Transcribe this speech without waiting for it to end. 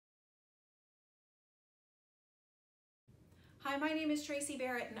Hi, my name is Tracy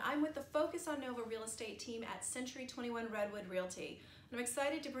Barrett and I'm with the Focus on Nova Real Estate team at Century 21 Redwood Realty. I'm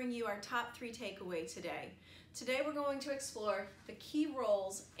excited to bring you our top 3 takeaway today. Today we're going to explore the key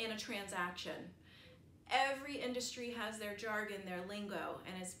roles in a transaction. Every industry has their jargon, their lingo,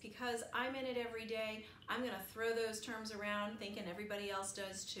 and it's because I'm in it every day, I'm going to throw those terms around thinking everybody else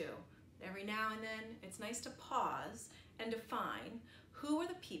does too. Every now and then, it's nice to pause and define who are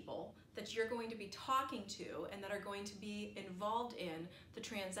the people that you're going to be talking to and that are going to be involved in the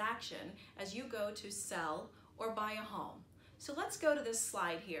transaction as you go to sell or buy a home. So let's go to this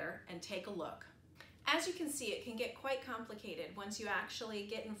slide here and take a look. As you can see, it can get quite complicated once you actually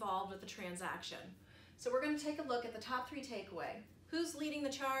get involved with the transaction. So we're going to take a look at the top 3 takeaway. Who's leading the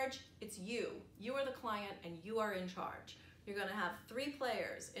charge? It's you. You are the client and you are in charge. You're going to have 3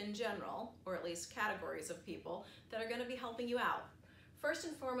 players in general, or at least categories of people, that are going to be helping you out. First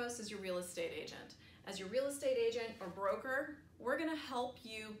and foremost is your real estate agent. As your real estate agent or broker, we're going to help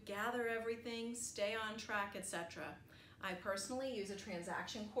you gather everything, stay on track, etc. I personally use a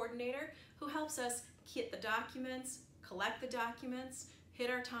transaction coordinator who helps us get the documents, collect the documents, hit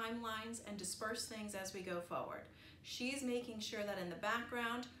our timelines, and disperse things as we go forward. She's making sure that in the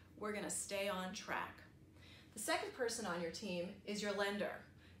background, we're going to stay on track. The second person on your team is your lender.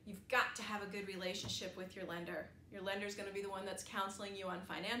 You've got to have a good relationship with your lender. Your lender is going to be the one that's counseling you on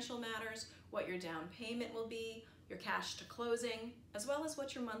financial matters, what your down payment will be, your cash to closing, as well as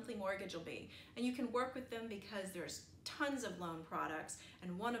what your monthly mortgage will be. And you can work with them because there's tons of loan products,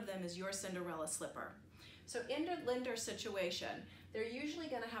 and one of them is your Cinderella slipper. So in the lender situation, they're usually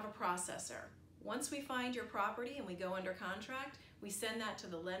going to have a processor. Once we find your property and we go under contract, we send that to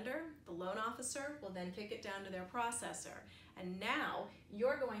the lender. The loan officer will then kick it down to their processor. And now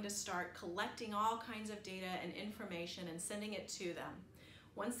you're going to start collecting all kinds of data and information and sending it to them.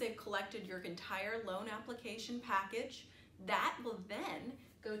 Once they've collected your entire loan application package, that will then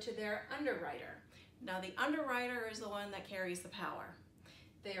go to their underwriter. Now the underwriter is the one that carries the power.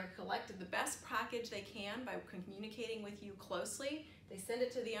 They are collected the best package they can by communicating with you closely. They send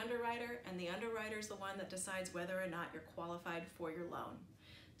it to the underwriter, and the underwriter is the one that decides whether or not you're qualified for your loan.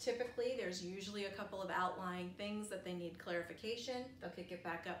 Typically, there's usually a couple of outlying things that they need clarification. They'll kick it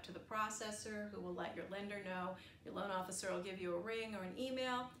back up to the processor, who will let your lender know. Your loan officer will give you a ring or an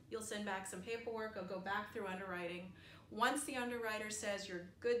email. You'll send back some paperwork. It'll go back through underwriting. Once the underwriter says you're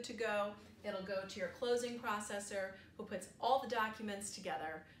good to go, it'll go to your closing processor, who puts all the documents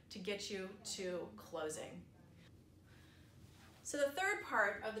together to get you to closing. So the third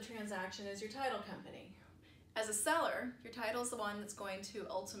part of the transaction is your title company. As a seller, your title is the one that's going to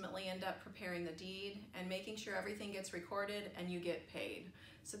ultimately end up preparing the deed and making sure everything gets recorded and you get paid.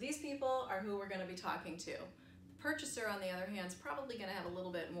 So these people are who we're going to be talking to. The purchaser, on the other hand, is probably going to have a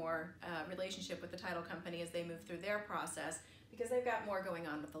little bit more relationship with the title company as they move through their process because they've got more going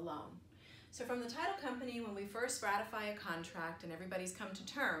on with the loan. So from the title company, when we first ratify a contract and everybody's come to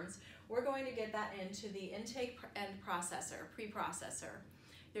terms, we're going to get that into the intake and processor, pre-processor.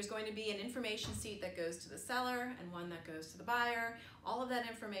 There's going to be an information sheet that goes to the seller and one that goes to the buyer. All of that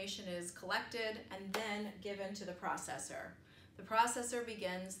information is collected and then given to the processor. The processor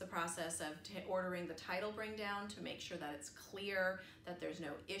begins the process of ordering the title bring down to make sure that it's clear, that there's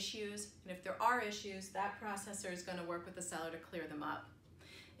no issues. And if there are issues, that processor is going to work with the seller to clear them up.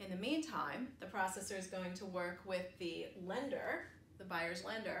 In the meantime, the processor is going to work with the lender, the buyer's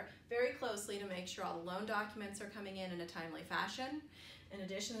lender, very closely to make sure all the loan documents are coming in a timely fashion. In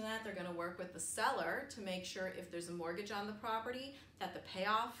addition to that, they're going to work with the seller to make sure if there's a mortgage on the property that the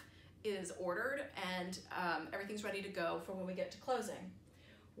payoff is ordered and everything's ready to go for when we get to closing.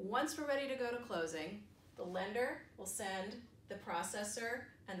 Once we're ready to go to closing, the lender will send the processor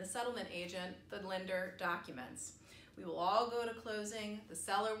and the settlement agent the lender documents. We will all go to closing, the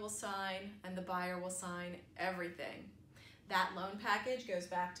seller will sign, and the buyer will sign everything. That loan package goes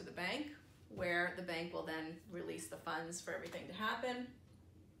back to the bank, where the bank will then release the funds for everything to happen,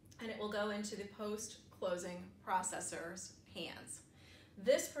 and it will go into the post-closing processor's hands.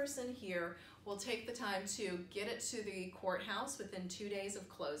 This person here will take the time to get it to the courthouse within 2 days of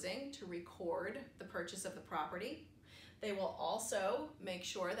closing to record the purchase of the property. They will also make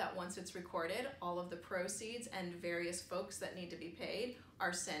sure that once it's recorded, all of the proceeds and various folks that need to be paid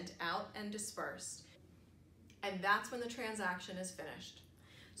are sent out and dispersed. And that's when the transaction is finished.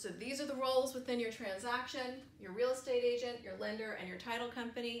 So these are the roles within your transaction: your real estate agent, your lender, and your title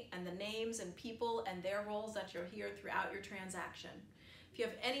company, and the names and people and their roles that you'll hear throughout your transaction. If you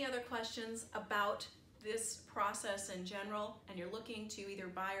have any other questions about this process in general and you're looking to either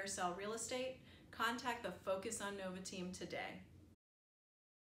buy or sell real estate, contact the Focus on Nova team today.